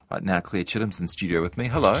Right now, Claire Chitham's in studio with me.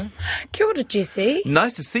 Hello. Kia ora, Jesse.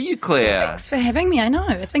 Nice to see you, Claire. Thanks for having me. I know.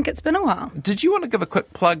 I think it's been a while. Did you want to give a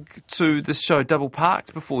quick plug to this show, Double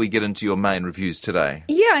Parked, before we get into your main reviews today?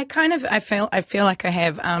 Yeah, I feel like I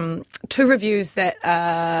have two reviews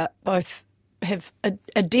that both have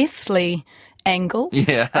a deathly angle.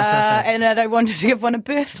 Yeah. And I wanted to give one a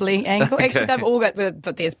birthly angle. Okay. Actually, they've all got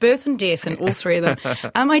but there's birth and death in all three of them.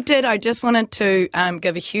 I just wanted to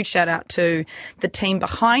give a huge shout out to the team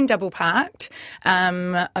behind Double Parked,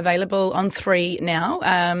 available on 3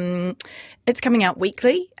 now. It's coming out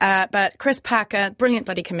weekly, but Chris Parker, brilliant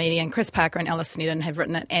bloody comedian, Chris Parker and Alice Snedden have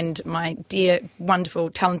written it, and my dear, wonderful,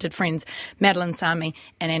 talented friends, Madeline Sami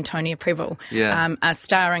and Antonia Preble, are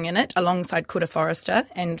starring in it alongside Kura Forrester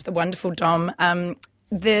and the wonderful Dom. I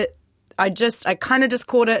kind of just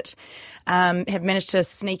caught it, have managed to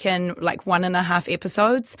sneak in like 1.5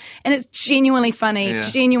 episodes, and it's genuinely funny,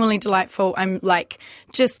 genuinely delightful. I'm like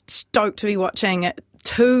just stoked to be watching it.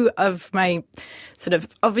 2 of my sort of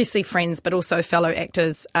obviously friends but also fellow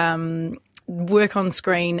actors work on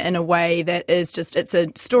screen in a way that is just, it's a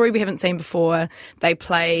story we haven't seen before. They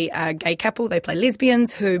play a gay couple, they play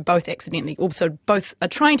lesbians who both are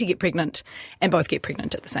trying to get pregnant and both get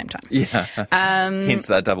pregnant at the same time. Yeah. Hence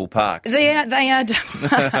they're double parked. They are double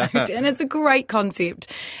parked, and it's a great concept.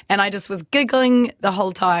 And I just was giggling the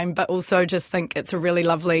whole time, but also just think it's a really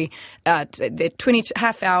lovely, they're 20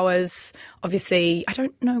 half hours. Obviously, I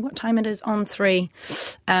don't know what time it is on 3,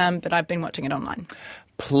 but I've been watching it online.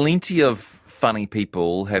 Plenty of funny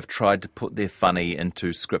people have tried to put their funny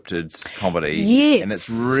into scripted comedy. Yes. And it's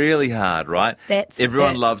really hard, right?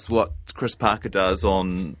 Everyone loves what Chris Parker does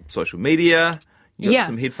on social media. You got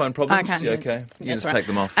some headphone problems? Okay. You okay? You That's just take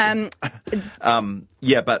them off. But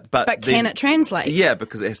can it translate? Yeah,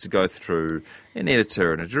 because it has to go through an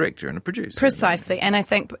editor and a director and a producer. Precisely. And I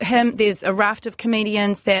think there's a raft of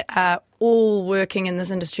comedians that are all working in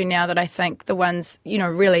this industry now that I think the ones,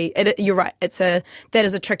 really, you're right, that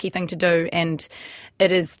is a tricky thing to do, and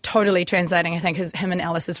it is totally translating. I think him and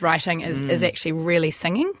Alice's writing is actually really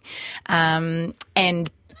singing, and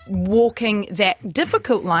walking that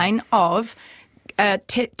difficult line of a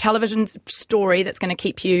television story that's going to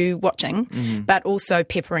keep you watching, but also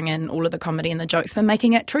peppering in all of the comedy and the jokes, but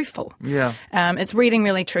making it truthful. Yeah. It's reading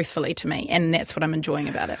really truthfully to me, and that's what I'm enjoying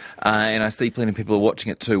about it. And I see plenty of people are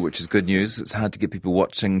watching it too, which is good news. It's hard to get people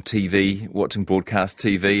watching broadcast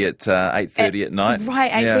TV at 8:30 at night.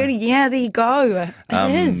 Right, 8:30, yeah, there you go.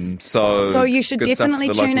 It is. So you should definitely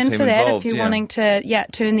tune in for that if you're wanting to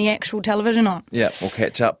turn the actual television on. Yeah, we'll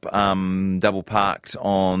catch up Double Parked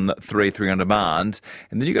on 3 on demand.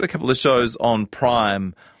 And then you got a couple of shows on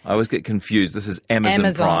Prime. I always get confused. This is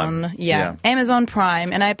Amazon Prime. Yeah, Amazon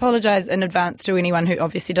Prime. And I apologise in advance to anyone who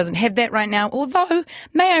obviously doesn't have that right now. Although,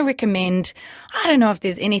 may I recommend, I don't know if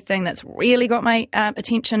there's anything that's really got my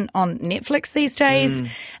attention on Netflix these days.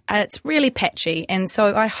 It's really patchy. And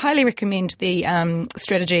so I highly recommend the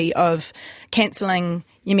strategy of cancelling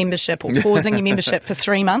your membership or pausing your membership for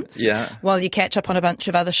 3 months while you catch up on a bunch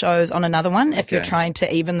of other shows on another one if you're trying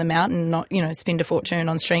to even them out and not, spend a fortune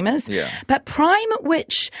on streamers. But Prime,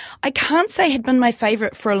 which I can't say had been my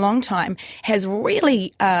favourite for a long time, has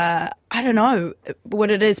really, I don't know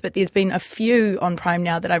what it is, but there's been a few on Prime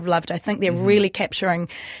now that I've loved. I think they're really capturing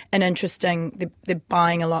an interesting, they're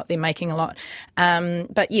buying a lot, they're making a lot.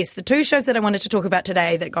 But yes, the 2 shows that I wanted to talk about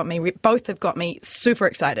today that got me, both have got me super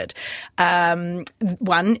excited.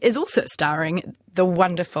 One is also starring the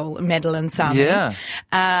wonderful Madeline Sami.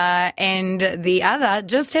 And the other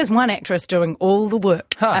just has one actress doing all the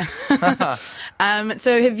work. So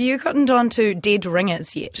have you gotten on to Dead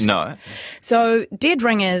Ringerz yet? No. So Dead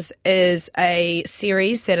Ringerz is a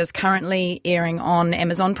series that is currently airing on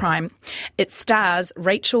Amazon Prime. It stars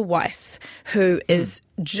Rachel Weisz, who is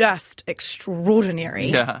just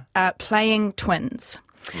extraordinary, playing twins.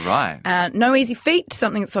 Right. No easy feat,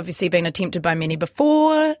 something that's obviously been attempted by many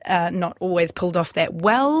before, not always pulled off that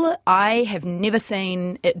well. I have never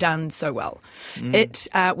seen it done so well. It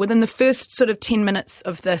within the first sort of 10 minutes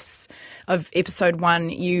of episode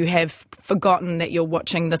 1, you have forgotten that you're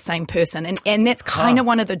watching the same person. And that's kind of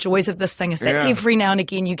one of the joys of this thing, is that every now and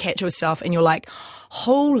again you catch yourself and you're like,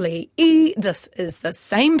 holy, this is the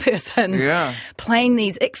same person playing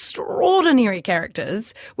these extraordinary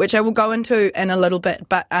characters, which I will go into in a little bit.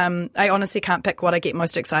 But I honestly can't pick what I get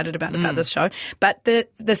most excited about this show. But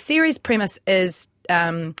the series premise is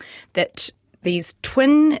that these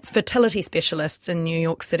twin fertility specialists in New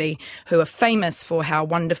York City, who are famous for how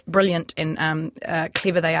brilliant and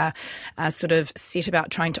clever they are, sort of set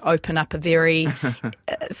about trying to open up a very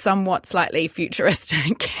somewhat slightly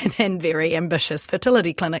futuristic and very ambitious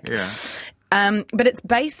fertility clinic. But it's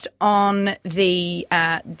based on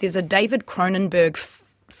there's a David Cronenberg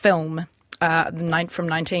film from the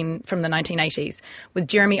 1980s with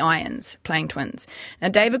Jeremy Irons playing twins. Now,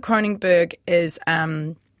 David Cronenberg is,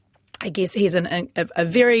 I guess he's a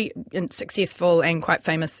very successful and quite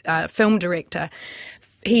famous film director.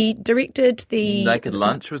 He directed the... Naked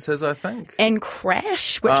Lunch was his, I think. And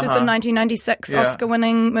Crash, which was the 1996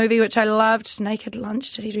 Oscar-winning movie, which I loved. Naked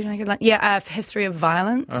Lunch, did he do Naked Lunch? Yeah, History of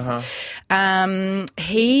Violence.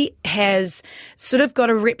 He has sort of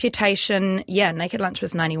got a reputation... Yeah, Naked Lunch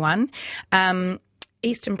was 91.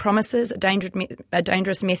 Eastern Promises, A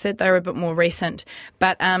Dangerous Method, they were a bit more recent.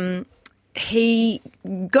 But... he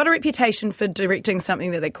got a reputation for directing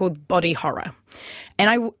something that they called body horror.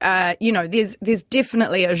 And there's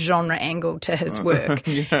definitely a genre angle to his work.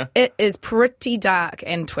 It is pretty dark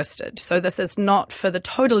and twisted. So this is not for the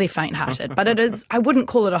totally faint-hearted, but it is, I wouldn't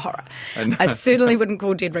call it a horror. I certainly wouldn't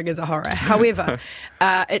call Dead Ringers a horror. However,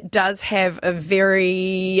 it does have a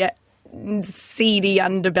very seedy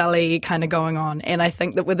underbelly kind of going on. And I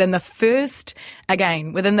think that within the first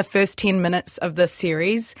 10 minutes of this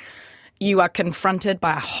series, you are confronted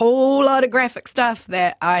by a whole lot of graphic stuff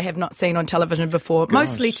that I have not seen on television before,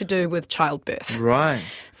 mostly to do with childbirth. Right.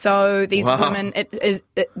 So these women,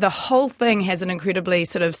 the whole thing has an incredibly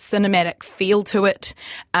sort of cinematic feel to it,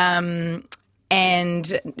 and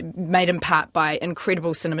made in part by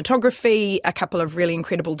incredible cinematography, a couple of really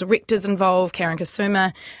incredible directors involved, Karen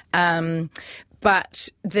Kasuma. But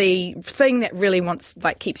the thing that really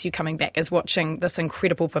keeps you coming back is watching this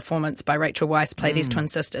incredible performance by Rachel Weisz play these twin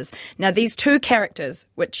sisters. Now, these two characters,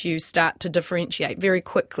 which you start to differentiate very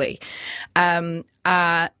quickly,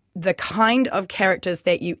 are the kind of characters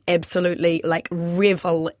that you absolutely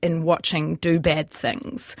revel in watching do bad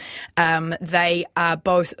things. They are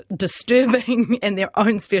both disturbing in their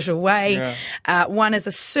own special way. Yeah. One is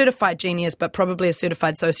a certified genius, but probably a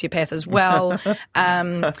certified sociopath as well.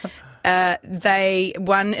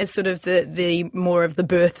 One is sort of the more of the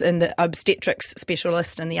birth and the obstetrics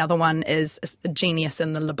specialist, and the other one is a genius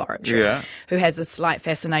in the laboratory who has a slight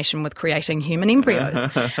fascination with creating human embryos.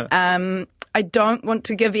 I don't want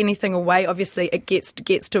to give anything away. Obviously, it gets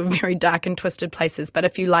to very dark and twisted places. But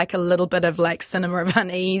if you like a little bit of cinema of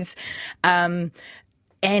unease, and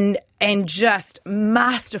just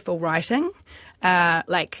masterful writing.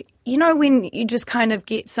 When you just kind of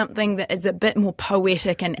get something that is a bit more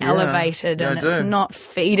poetic and elevated, and it's not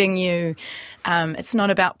feeding you. It's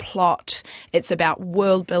not about plot. It's about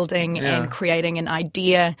world building and creating an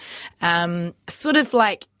idea.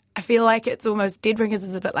 I feel like it's almost Dead Ringers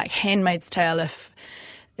is a bit like Handmaid's Tale, if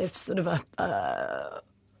sort of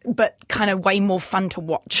but kind of way more fun to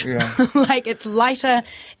watch. Yeah. It's lighter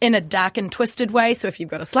in a dark and twisted way. So if you've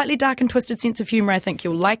got a slightly dark and twisted sense of humour, I think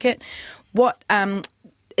you'll like it. What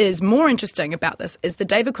is more interesting about this is the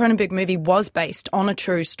David Cronenberg movie was based on a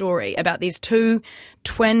true story about these two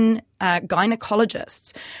twin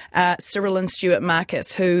gynecologists, Cyril and Stuart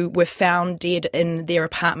Marcus, who were found dead in their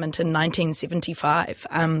apartment in 1975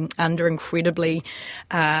 under incredibly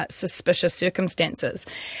suspicious circumstances.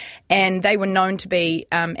 And they were known to be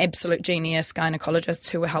absolute genius gynecologists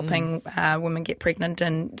who were helping women get pregnant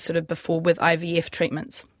and sort of before with IVF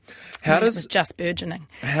treatments. It was just burgeoning.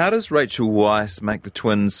 How does Rachel Weisz make the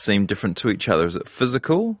twins seem different to each other? Is it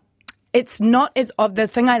physical? It's not as the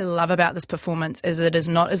thing I love about this performance is it is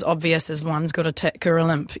not as obvious as one's got a tic or a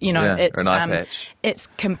limp. It's or an eye patch. It's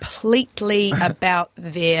completely about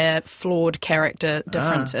their flawed character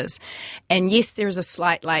differences. And yes, there is a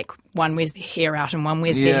slight one wears their hair out and one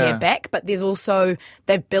wears their hair back, but there's also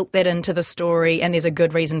they've built that into the story, and there's a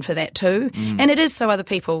good reason for that too. And it is so other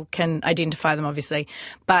people can identify them, obviously.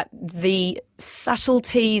 But the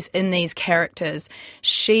subtleties in these characters,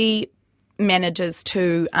 she manages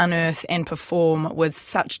to unearth and perform with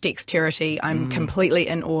such dexterity. I'm completely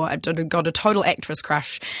in awe. I've got a total actress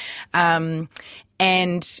crush. And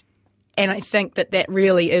I think that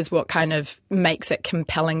really is what kind of makes it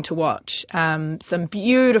compelling to watch. Some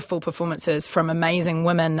beautiful performances from amazing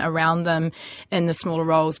women around them in the smaller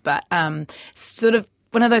roles, but sort of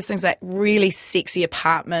one of those things like really sexy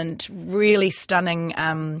apartment, really stunning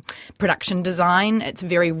production design. It's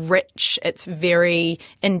very rich. It's very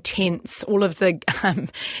intense. All of the,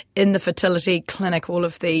 in the fertility clinic, all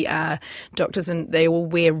of the doctors, and they all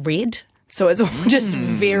wear red. So it's all just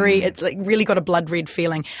it's really got a blood red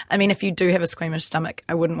feeling. I mean, if you do have a squeamish stomach,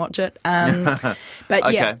 I wouldn't watch it. But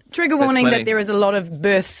okay. Trigger warning that there is a lot of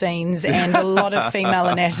birth scenes and a lot of female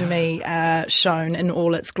anatomy shown in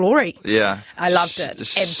all its glory. Yeah. I loved it.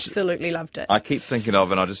 Absolutely loved it. I keep thinking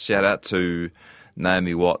of, and I'll just shout out to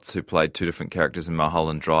Naomi Watts, who played two different characters in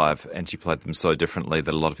Mulholland Drive, and she played them so differently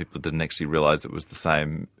that a lot of people didn't actually realise it was the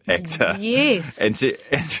same actor. Yes.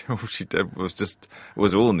 And all she did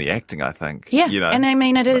was all in the acting, I think. Yeah, you know? and I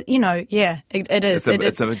mean, it is, it is.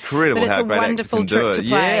 It's incredible how a great actor can do it. But it's a wonderful trick to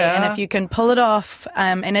play, and if you can pull it off,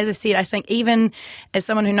 and as I said, I think even as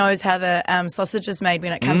someone who knows how the sausage is made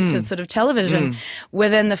when it comes to sort of television,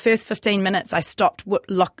 within the first 15 minutes, I stopped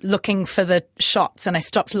looking for the shots and I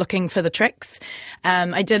stopped looking for the tricks.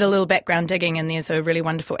 I did a little background digging, and there's a really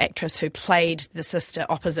wonderful actress who played the sister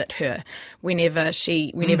opposite her whenever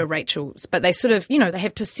Rachel's. But they sort of, they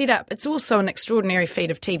have to set up. It's also an extraordinary feat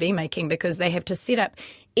of TV making because they have to set up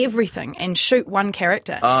everything and shoot one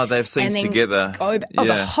character. Oh, they have scenes together.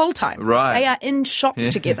 The whole time. Right. They are in shots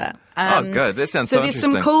together. Good. That sounds so interesting. So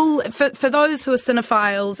there's some cool, for those who are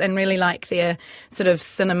cinephiles and really like their sort of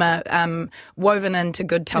cinema woven into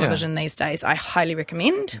good television these days, I highly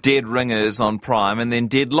recommend. Dead Ringers on Prime, and then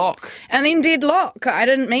Deadloch. I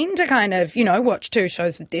didn't mean to kind of, watch two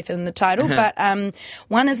shows with death in the title, but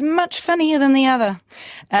one is much funnier than the other.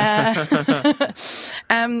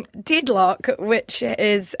 Deadloch, which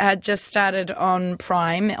is just started on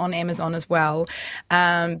Prime, on Amazon as well,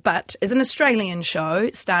 but is an Australian show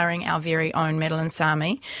starring our very own Madeline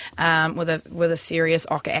Sami, with a serious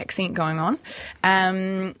Ocker accent going on.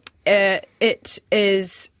 It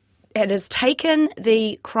has taken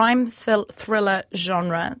the crime thriller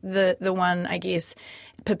genre, the one, I guess,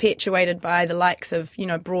 perpetuated by the likes of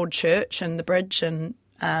Broadchurch and The Bridge and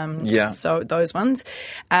so those ones,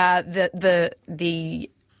 the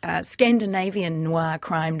Scandinavian noir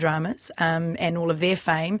crime dramas and all of their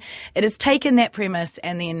fame. It has taken that premise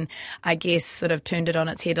and then, I guess, sort of turned it on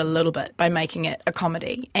its head a little bit by making it a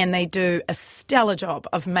comedy. And they do a stellar job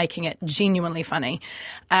of making it genuinely funny.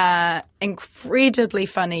 Incredibly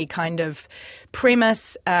funny kind of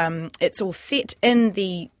premise. It's all set in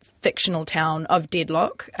the fictional town of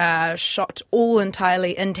Deadloch, shot all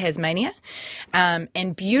entirely in Tasmania,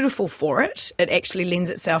 and beautiful for it. It actually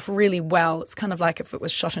lends itself really well. It's kind of like if it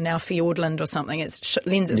was shot in our Fiordland or something. It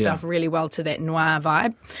lends itself really well to that noir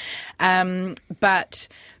vibe. But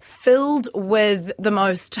filled with the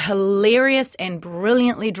most hilarious and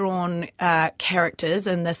brilliantly drawn characters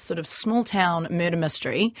in this sort of small town murder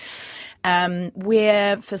mystery,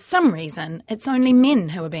 where for some reason it's only men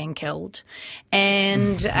who are being killed.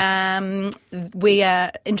 And we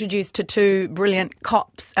are introduced to two brilliant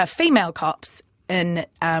cops, female cops, in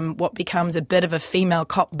what becomes a bit of a female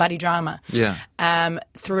cop buddy drama.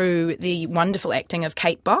 Through the wonderful acting of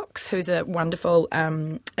Kate Box, who's a wonderful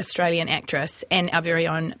Australian actress, and our very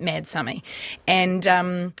own Mad Summy.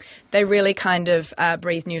 And they really kind of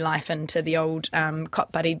breathe new life into the old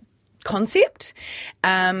cop buddy concept.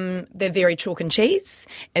 They're very chalk and cheese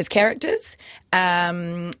as characters,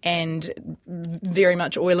 and very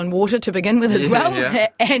much oil and water to begin with as well.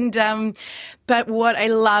 And but what I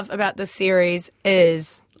love about this series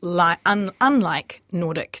is, unlike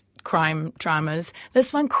Nordic crime dramas,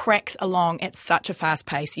 this one cracks along at such a fast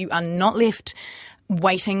pace. You are not left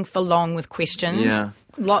waiting for long with questions.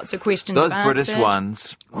 Lots of questions. Those British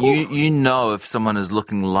ones, you know if someone is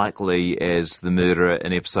looking likely as the murderer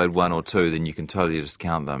in episode 1 or 2, then you can totally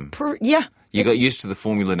discount them. You got used to the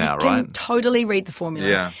formula now, right? You can totally read the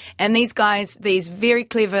formula. And these guys, these very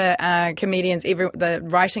clever comedians, the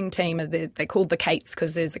writing team, they're called the Kates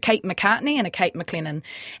because there's a Kate McCartney and a Kate McLennan.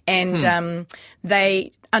 And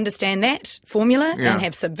they understand that formula and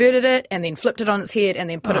have subverted it and then flipped it on its head and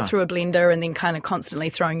then put it through a blender and then kind of constantly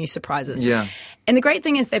throwing you surprises. And the great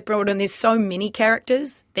thing is they've brought in, there's so many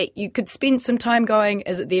characters that you could spend some time going,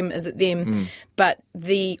 is it them, is it them? But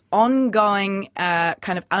the ongoing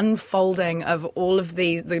kind of unfolding of all of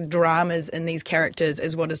the dramas in these characters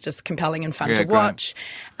is what is just compelling and fun to watch.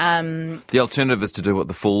 The alternative is to do what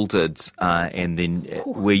The Fall did, and then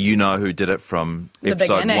where you know who did it from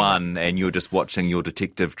episode 1 and you're just watching your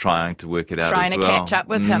detective trying to work it out trying as to catch up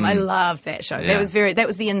with him. I love that show. That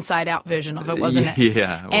was the inside out version of it, wasn't it?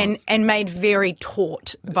 It was. And made very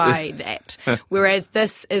taut by that. Whereas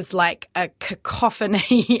this is like a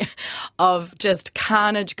cacophony of just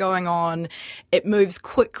carnage going on. It moves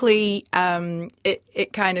quickly.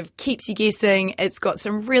 It kind of keeps you guessing. It's got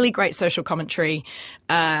some really great social commentary,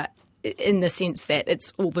 in the sense that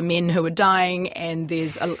it's all the men who are dying and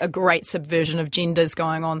there's a great subversion of genders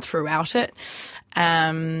going on throughout it.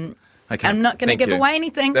 I'm not going to give away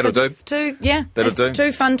anything because it's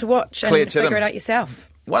too fun to watch and figure it out yourself.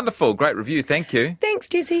 Wonderful. Great review. Thank you. Thanks,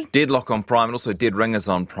 Jesse. Deadloch on Prime and also Dead Ringers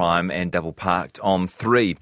on Prime and Double Parked on 3.